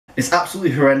It's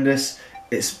absolutely horrendous.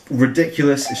 It's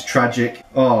ridiculous. It's tragic.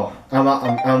 Oh,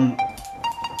 I'm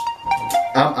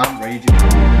raging.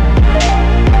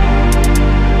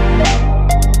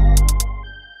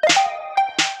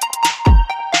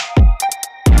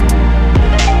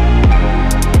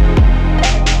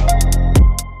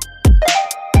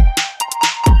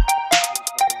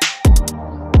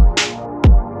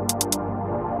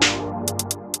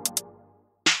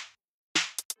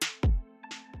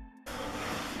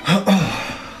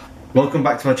 Welcome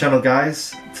back to my channel,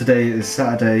 guys. Today is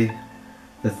Saturday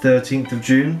the 13th of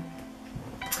June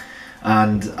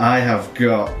and I have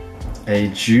got a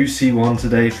juicy one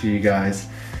today for you guys.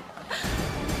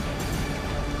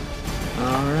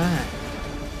 Alright.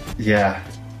 Yeah,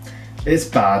 it's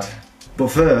bad, but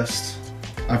first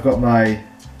I've got my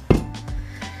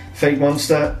fake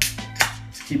monster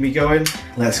to keep me going.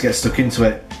 Let's get stuck into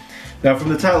it. Now, from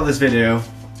the title of this video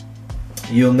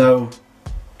you'll know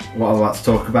what I'm about to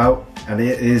talk about, and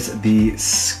it is the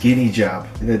skinny jab.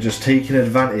 They're just taking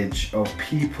advantage of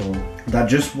people that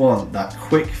just want that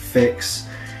quick fix,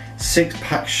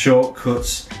 6-pack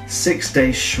shortcuts,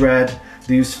 6-day shred,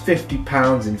 lose 50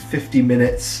 pounds in 50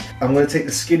 minutes. I'm going to take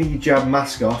the skinny jab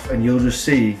mask off and you'll just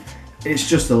see it's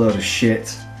just a load of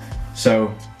shit.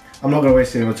 So I'm not going to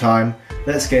waste any more time.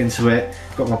 Let's get into it.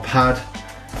 Got my pad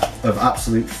of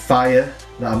absolute fire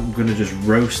that I'm going to just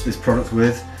roast this product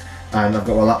with. And I've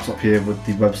got my laptop here with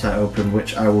the website open,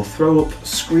 which I will throw up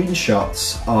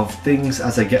screenshots of things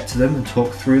as I get to them and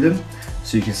talk through them,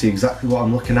 so you can see exactly what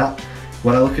I'm looking at.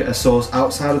 When I look at a source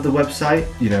outside of the website,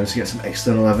 you know, to get some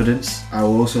external evidence, I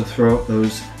will also throw up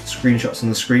those screenshots on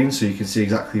the screen so you can see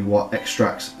exactly what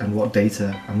extracts and what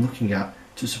data I'm looking at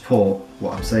to support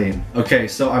what I'm saying. Okay,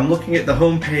 so I'm looking at the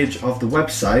homepage of the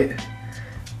website,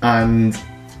 and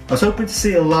I was hoping to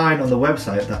see a line on the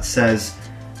website that says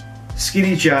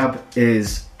skinny jab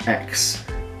is X,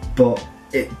 but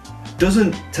it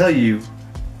doesn't tell you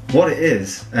what it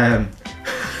is.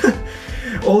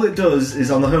 All it does is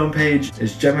on the homepage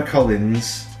is Gemma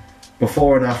Collins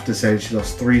before and after saying she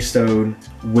lost 3 stone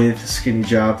with skinny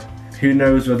jab. Who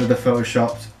knows whether they're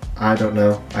photoshopped? I don't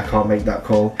know. I can't make that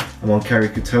call. I'm on Kerry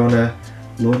Katona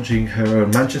launching her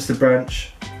own Manchester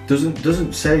branch.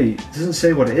 Doesn't say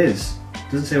what it is.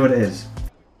 Doesn't say what it is.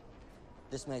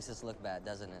 This makes us look bad,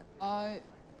 doesn't it?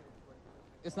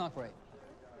 It's not great.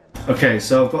 Okay,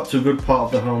 so I've got to a good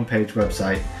part of the homepage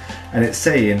website and it's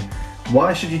saying,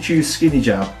 why should you choose skinny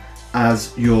jab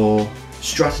as your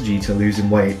strategy to losing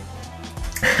weight?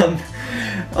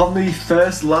 On the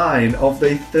first line of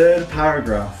the 3rd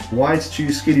paragraph, why to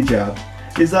choose skinny jab,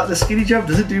 is that the skinny jab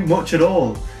doesn't do much at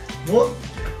all. What?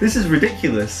 This is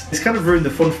ridiculous. It's kind of ruined the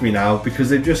fun for me now because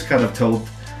they've just kind of told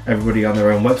everybody on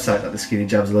their own website that the skinny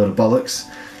jab's a load of bollocks.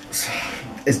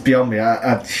 It's beyond me.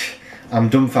 I'm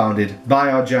dumbfounded.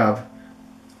 Buy our jab.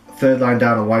 3rd line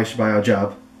down on why you should buy our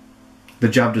jab. The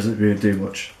jab doesn't really do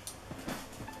much.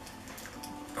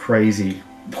 Crazy.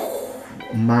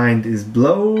 Mind is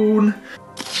blown.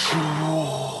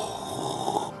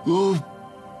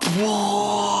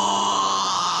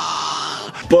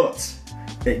 But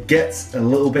it gets a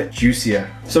little bit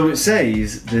juicier. So it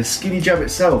says the skinny jab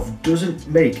itself doesn't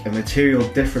make a material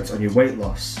difference on your weight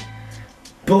loss,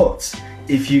 but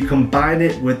if you combine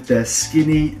it with the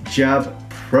skinny jab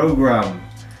program,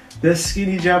 the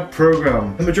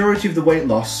majority of the weight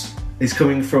loss is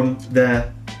coming from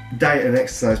their diet and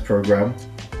exercise program,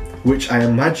 which I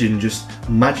imagine just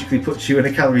magically puts you in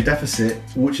a calorie deficit,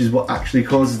 which is what actually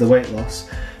causes the weight loss.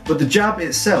 But the jab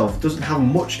itself doesn't have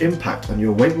much impact on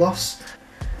your weight loss.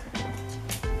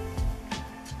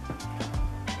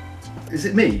 Is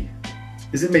it me?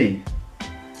 Is it me?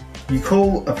 You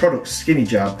call a product skinny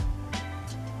jab.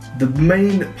 The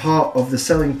main part of the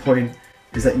selling point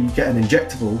is that you get an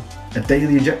injectable, a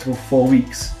daily injectable for 4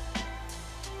 weeks.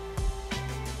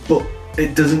 But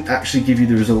it doesn't actually give you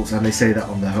the results, and they say that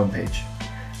on their homepage.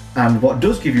 And what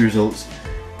does give you results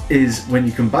is when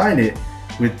you combine it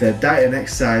with their diet and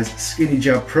exercise skinny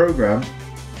jab program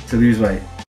to lose weight.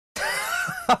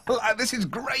 This is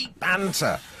great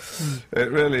banter.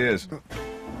 It really is.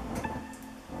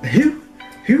 Who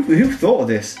thought of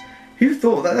this? Who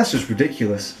thought that? That's just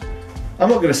ridiculous. I'm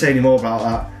not going to say any more about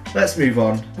that. Let's move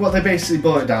on. What they basically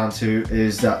boil it down to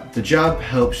is that the jab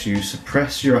helps you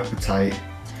suppress your appetite,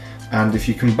 and if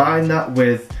you combine that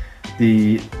with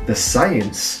the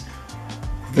science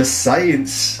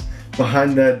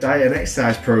behind their diet and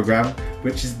exercise program,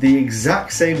 which is the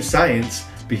exact same science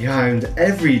behind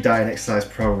every diet and exercise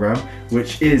program,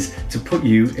 which is to put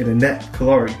you in a net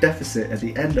caloric deficit at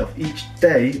the end of each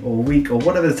day or week or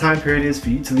whatever the time period is for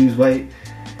you to lose weight,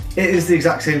 It is the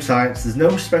exact same science. There's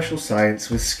no special science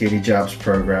with Skinny Jabs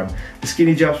program. The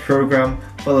Skinny Jabs program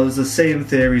follows the same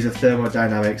theories of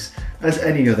thermodynamics as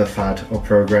any other fad or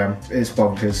program. It's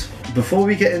bonkers. Before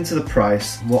we get into the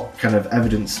price, what kind of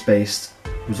evidence-based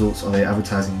results are they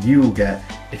advertising you will get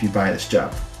if you buy this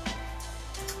jab?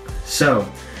 So,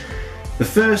 the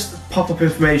first pop-up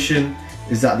information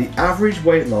is that the average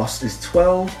weight loss is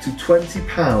 12 to 20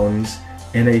 pounds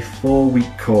in a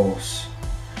 4-week course.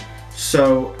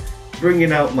 So,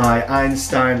 bringing out my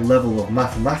Einstein level of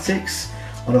mathematics,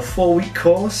 on a 4-week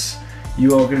course,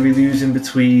 you are going to be losing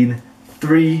between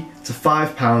 3 to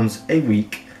 5 pounds a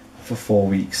week for 4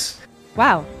 weeks.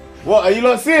 Wow. What, are you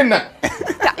not seeing that?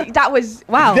 That was,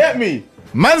 wow. Get me?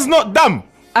 Man's not dumb.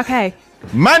 Okay.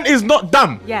 Man is not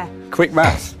dumb. Yeah. Quick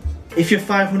maths. If you're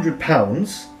 500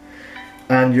 pounds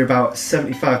and you're about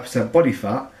 75% body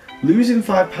fat, losing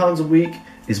 5 pounds a week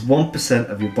is 1%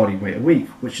 of your body weight a week,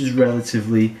 which is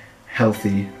relatively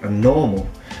healthy and normal.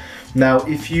 Now,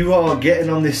 if you are getting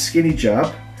on this skinny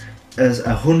jab as a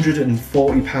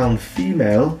 140 pound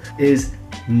female, is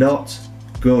not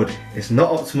good. It's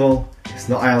not optimal, it's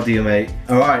not ideal, mate.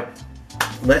 Alright,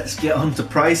 let's get on to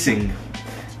pricing.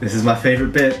 This is my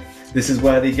favourite bit. This is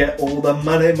where they get all the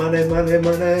money, money, money,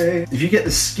 money. If you get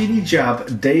the Skinny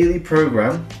Jab daily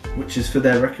program, which is for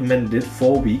their recommended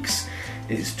 4 weeks,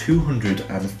 it's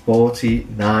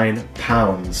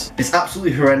 £249. It's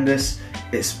absolutely horrendous.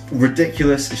 It's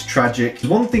ridiculous, it's tragic.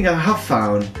 One thing I have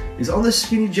found is on the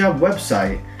Skinny Jab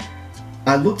website,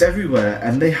 I looked everywhere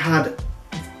and they had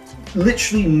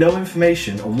literally no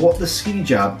information on what the Skinny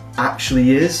Jab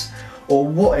actually is or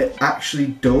what it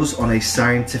actually does on a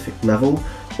scientific level.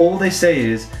 All they say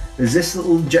is, there's this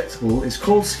little injectable, it's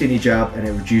called Skinny Jab and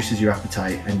it reduces your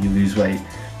appetite and you lose weight.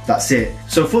 That's it.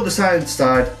 So for the science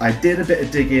side, I did a bit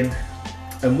of digging,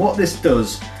 and what this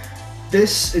does,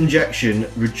 this injection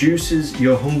reduces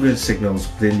your hunger signals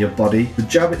within your body. The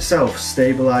jab itself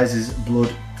stabilizes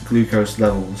blood glucose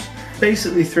levels.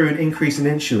 Basically through an increase in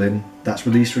insulin that's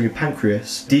released from your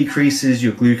pancreas, decreases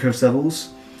your glucose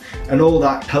levels, and all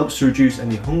that helps to reduce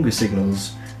any hunger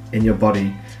signals in your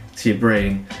body to your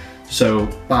brain. So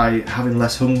by having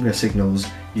less hunger signals,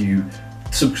 you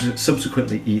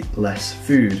subsequently eat less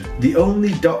food. The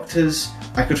only doctors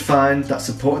I could find that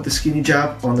supported the Skinny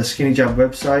Jab on the Skinny Jab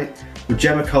website were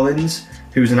Gemma,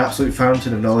 who's an absolute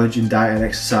fountain of knowledge in diet and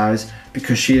exercise,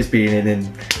 because she has been in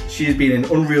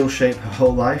unreal shape her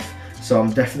whole life. So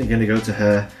I'm definitely going to go to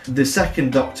her. The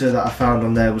second doctor that I found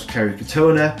on there was Kerry,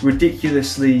 Katona.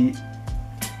 Ridiculously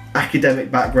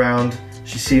academic background.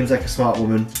 She seems like a smart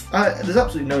woman. There's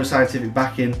absolutely no scientific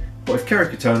backing, but if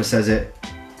Kerry Katona says it,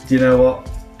 do you know what?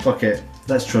 Fuck it.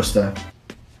 Let's trust her.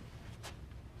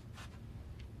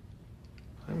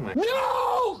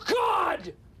 No,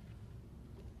 God!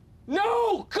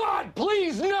 No, God,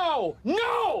 please, no!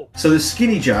 No! So the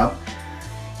Skinny Jab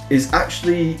is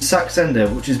actually Saxenda,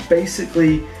 which is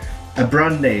basically a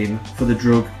brand name for the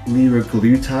drug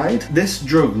Liraglutide. This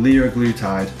drug,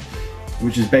 Liraglutide,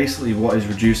 which is basically what is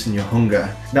reducing your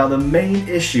hunger. Now the main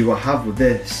issue I have with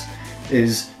this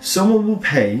is someone will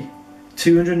pay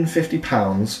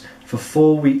 £250 for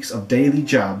 4 weeks of daily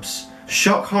jabs.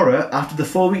 Shock horror, after the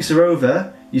 4 weeks are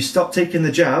over, you stop taking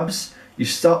the jabs, you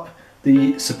stop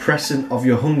the suppressant of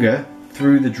your hunger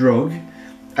through the drug,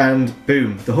 and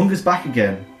boom, the hunger's back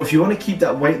again. If you want to keep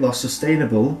that weight loss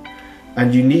sustainable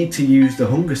and you need to use the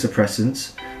hunger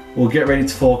suppressants, well, get ready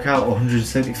to fork out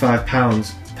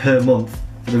 £175 per month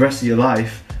for the rest of your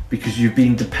life because you've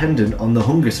been dependent on the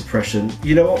hunger suppression.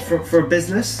 You know what, for a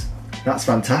business, that's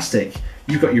fantastic.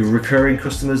 You've got your recurring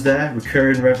customers there,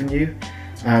 recurring revenue,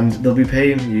 and they'll be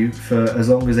paying you for as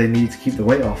long as they need to keep the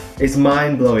weight off. It's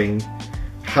mind-blowing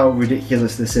how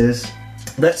ridiculous this is.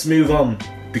 Let's move on,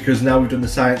 because now we've done the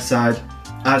science side,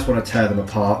 I just want to tear them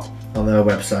apart on their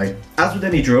website. As with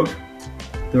any drug,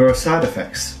 there are side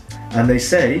effects, and they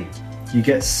say you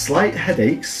get slight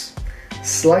headaches,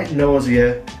 slight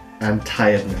nausea, and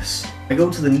tiredness. I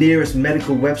go to the nearest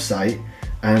medical website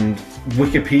and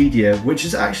Wikipedia, which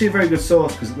is actually a very good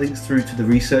source because it links through to the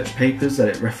research papers that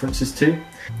it references to.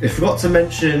 I forgot to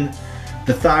mention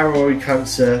the thyroid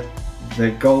cancer,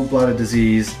 the gallbladder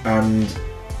disease, and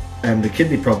the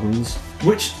kidney problems,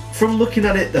 which from looking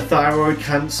at it, the thyroid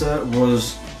cancer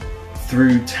was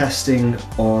through testing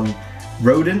on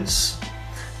rodents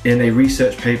in a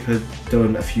research paper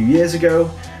done a few years ago.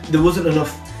 There wasn't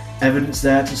enough evidence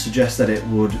there to suggest that it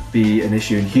would be an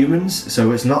issue in humans,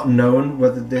 so it's not known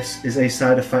whether this is a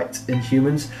side effect in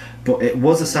humans, but it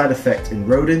was a side effect in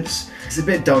rodents. It's a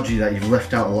bit dodgy that you've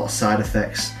left out a lot of side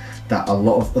effects that a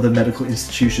lot of other medical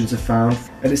institutions have found.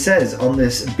 And it says on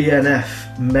this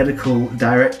BNF medical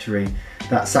directory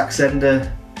that Saxenda,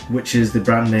 which is the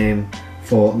brand name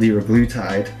for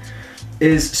liraglutide,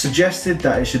 is suggested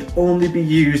that it should only be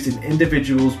used in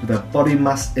individuals with a body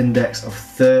mass index of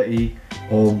 30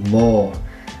 or more.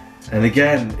 And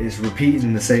again, it's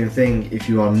repeating the same thing. If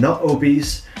you are not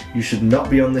obese, you should not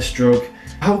be on this drug.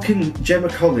 How can Gemma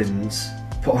Collins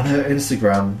put on her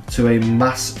Instagram to a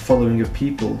mass following of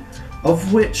people,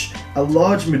 of which a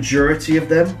large majority of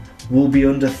them will be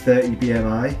under 30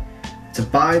 BMI, to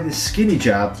buy this skinny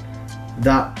jab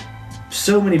that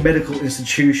so many medical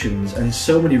institutions and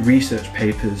so many research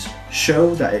papers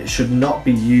show that it should not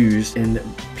be used in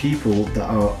people that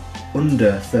are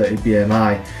under 30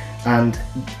 BMI? And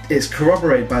it's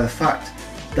corroborated by the fact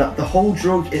that the whole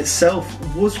drug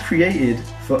itself was created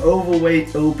for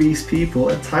overweight, obese people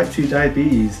and type 2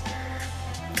 diabetes.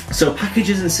 So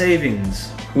packages and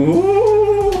savings.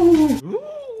 Ooh,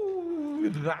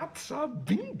 That's a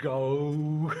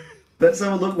bingo. Let's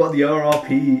have a look what the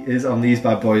RRP is on these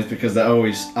bad boys, because they're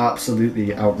always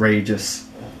absolutely outrageous.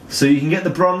 So you can get the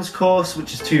bronze course,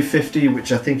 which is $250,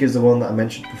 which I think is the one that I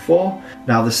mentioned before.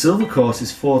 Now the silver course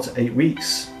is 4 to 8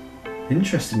 weeks.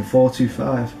 Interesting,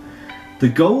 $425. The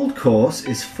gold course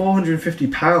is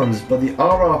 £450, but the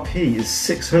RRP is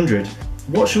 $600.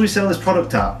 What should we sell this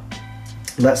product at?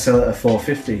 Let's sell it at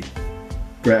 $450.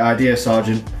 Great idea,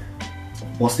 Sergeant.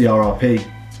 What's the RRP?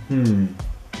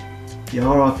 The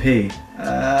RRP.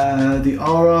 The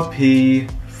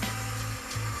RRP.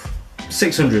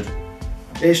 600.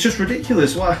 It's just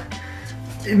ridiculous. Why?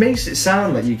 It makes it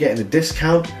sound like you're getting a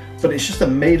discount, but it's just a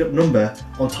made-up number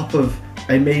on top of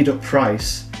a made-up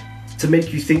price to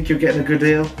make you think you're getting a good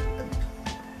deal.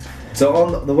 So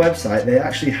on the website, they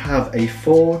actually have a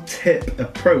 4-tip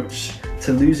approach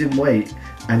to losing weight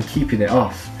and keeping it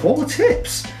off. 4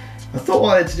 tips. I thought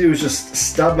what I had to do was just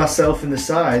stab myself in the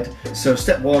side. So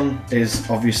step 1 is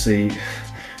obviously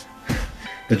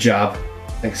the jab.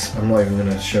 I'm not even going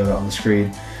to show that on the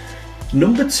screen.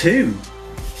 Number 2,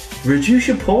 reduce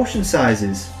your portion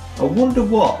sizes. I wonder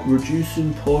what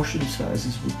reducing portion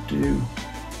sizes would do.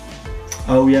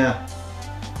 Oh yeah,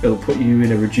 it'll put you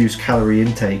in a reduced calorie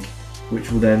intake,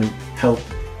 which will then help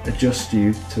adjust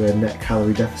you to a net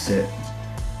calorie deficit.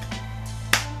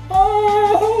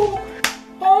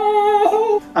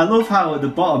 I love how at the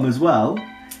bottom as well,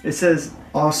 it says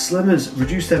our slimmers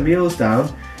reduce their meals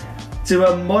down to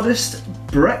a modest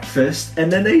breakfast and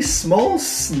then a small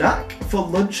snack for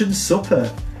lunch and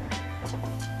supper.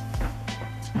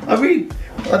 I mean,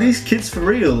 are these kids for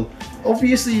real?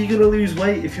 Obviously you're going to lose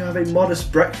weight if you have a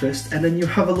modest breakfast and then you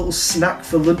have a little snack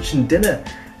for lunch and dinner.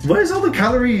 Where's all the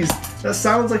calories? That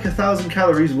sounds like 1,000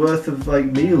 calories worth of like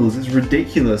meals. It's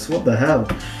ridiculous, what the hell?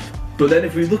 But then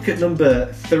if we look at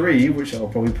number 3, which I'll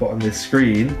probably put on this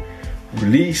screen,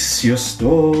 release your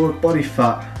stored body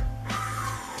fat.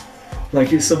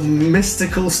 Like it's some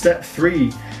mystical step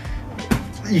 3.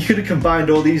 You could have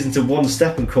combined all these into one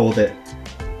step and called it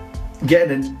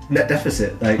getting a net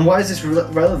deficit. Like, why is this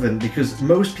relevant? Because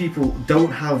most people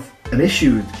don't have an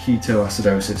issue with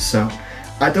ketoacidosis, so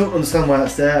I don't understand why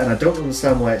that's there, and I don't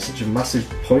understand why it's such a massive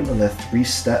point on their 3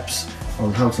 steps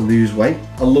on how to lose weight.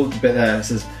 I love the bit there, it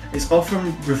says, it's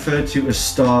often referred to as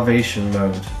starvation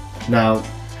mode. Now,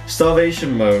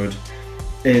 starvation mode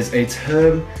is a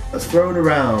term that's thrown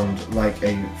around like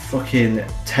a fucking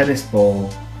tennis ball.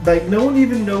 Like, no one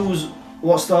even knows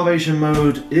what starvation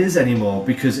mode is anymore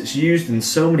because it's used in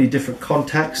so many different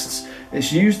contexts.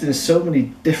 It's used in so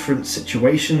many different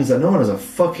situations that no one has a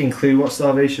fucking clue what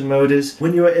starvation mode is.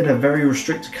 When you are in a very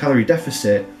restricted calorie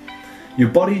deficit, your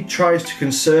body tries to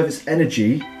conserve its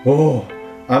energy. Oh,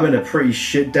 I'm in a pretty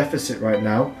shit deficit right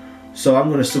now, so I'm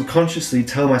going to subconsciously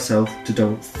tell myself to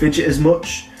don't fidget as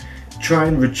much, try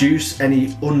and reduce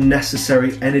any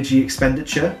unnecessary energy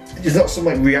expenditure. It's not some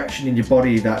like reaction in your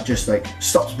body that just like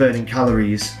stops burning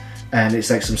calories and it's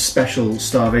like some special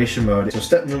starvation mode. So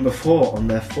step number 4 on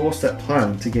their 4-step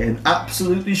plan to getting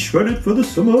absolutely shredded for the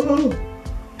summer.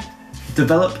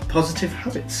 Develop positive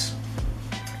habits.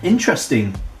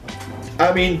 Interesting.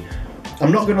 I mean,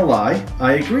 I'm not gonna lie,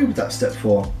 I agree with that step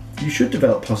 4. You should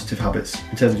develop positive habits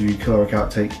in terms of your caloric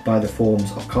outtake by the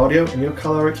forms of cardio and your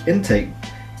caloric intake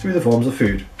through the forms of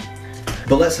food.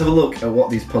 But let's have a look at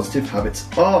what these positive habits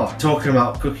are. Talking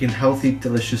about cooking healthy,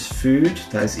 delicious food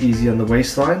that is easy on the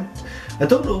waistline. I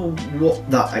don't know what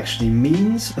that actually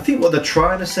means. I think what they're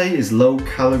trying to say is low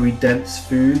calorie dense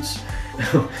foods.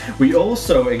 We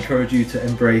also encourage you to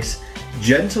embrace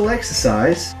gentle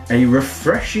exercise, a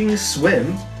refreshing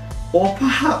swim, or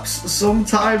perhaps some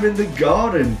time in the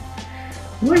garden.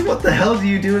 Like, what the hell do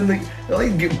you do in the...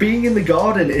 Like, being in the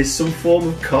garden is some form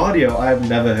of cardio. I've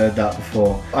never heard that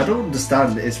before. I don't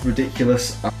understand, it's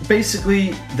ridiculous.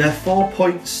 Basically, their 4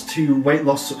 points to weight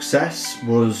loss success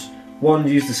was 1,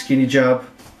 use the skinny jab,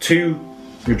 2,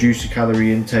 reduce your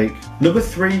calorie intake. Number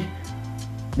 3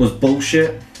 was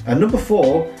bullshit. And number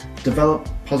 4, develop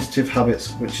positive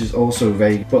habits, which is also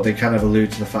vague, but they kind of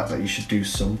allude to the fact that you should do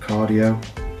some cardio.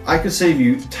 I could save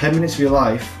you 10 minutes of your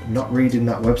life not reading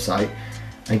that website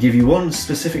and give you one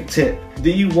specific tip.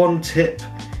 The one tip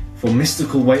for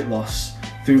mystical weight loss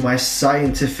through my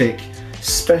scientific,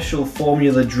 special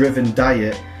formula-driven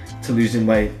diet to losing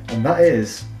weight, and that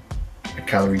is a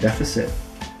calorie deficit.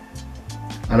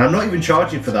 And I'm not even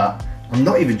charging for that. I'm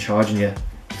not even charging you.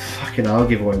 Fucking hell, I'll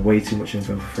give away way too much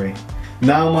info for free.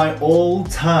 Now, my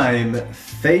all-time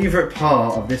favourite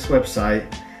part of this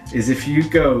website is if you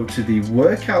go to the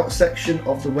workout section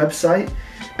of the website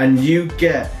and you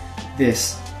get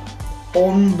this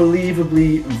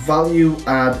unbelievably value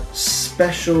add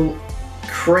special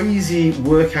crazy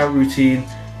workout routine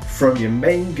from your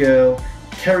main girl,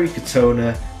 Kerry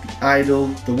Katona, the idol,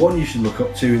 the one you should look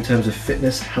up to in terms of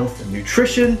fitness, health and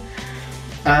nutrition.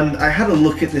 And I had a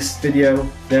look at this video.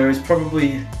 There is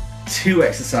probably 2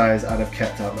 exercises I'd have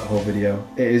kept out of that whole video.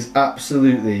 It is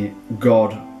absolutely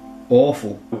god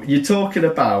awful. You're talking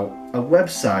about a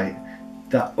website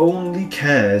that only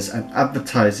cares and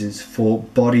advertises for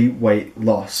body weight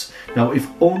loss. Now, if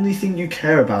only thing you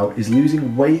care about is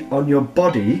losing weight on your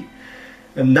body,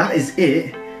 and that is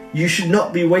it, you should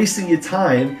not be wasting your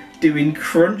time doing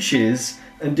crunches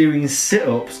and doing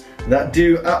sit-ups that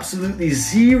do absolutely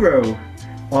zero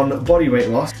on body weight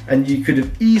loss, and you could have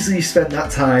easily spent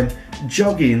that time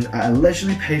jogging at a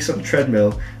leisurely pace on the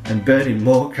treadmill and burning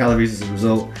more calories as a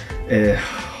result.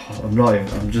 I'm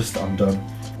done.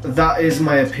 That is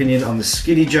my opinion on the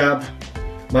skinny jab.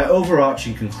 My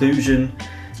overarching conclusion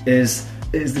is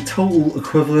it is the total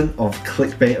equivalent of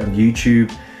clickbait on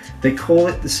YouTube. They call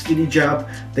it the skinny jab,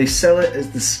 they sell it as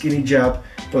the skinny jab,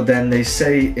 but then they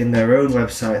say in their own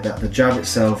website that the jab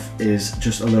itself is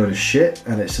just a load of shit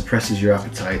and it suppresses your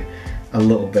appetite a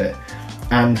little bit.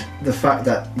 And the fact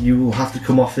that you will have to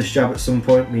come off this jab at some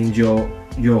point means your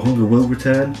hunger will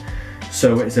return.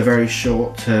 So it's a very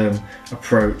short-term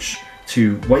approach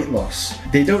to weight loss.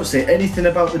 They don't say anything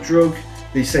about the drug,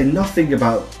 they say nothing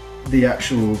about the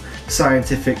actual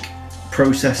scientific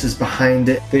processes behind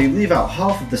it. They leave out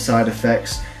half of the side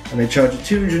effects and they charge you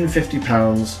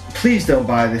 £250. Please don't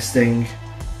buy this thing.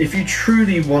 If you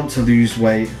truly want to lose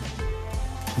weight,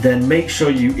 then make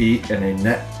sure you eat in a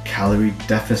net calorie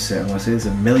deficit. I'm going to say this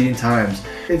a million times.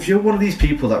 If you're one of these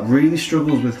people that really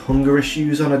struggles with hunger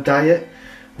issues on a diet,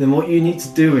 then what you need to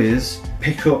do is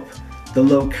pick up the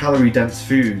low calorie dense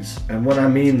foods. And when I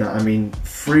mean that, I mean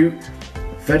fruit,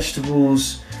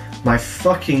 vegetables, my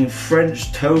fucking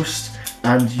French toast,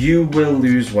 and you will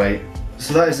lose weight.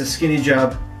 So that is the skinny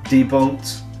jab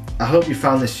debunked. I hope you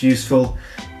found this useful.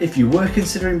 If you were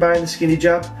considering buying the skinny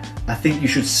jab, I think you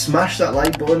should smash that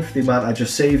like button for the amount I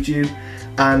just saved you.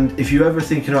 And if you're ever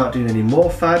thinking about doing any more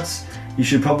fads, you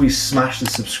should probably smash the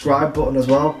subscribe button as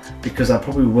well, because I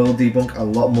probably will debunk a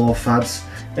lot more fads.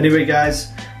 Anyway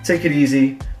guys, take it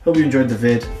easy. Hope you enjoyed the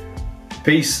vid.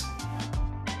 Peace.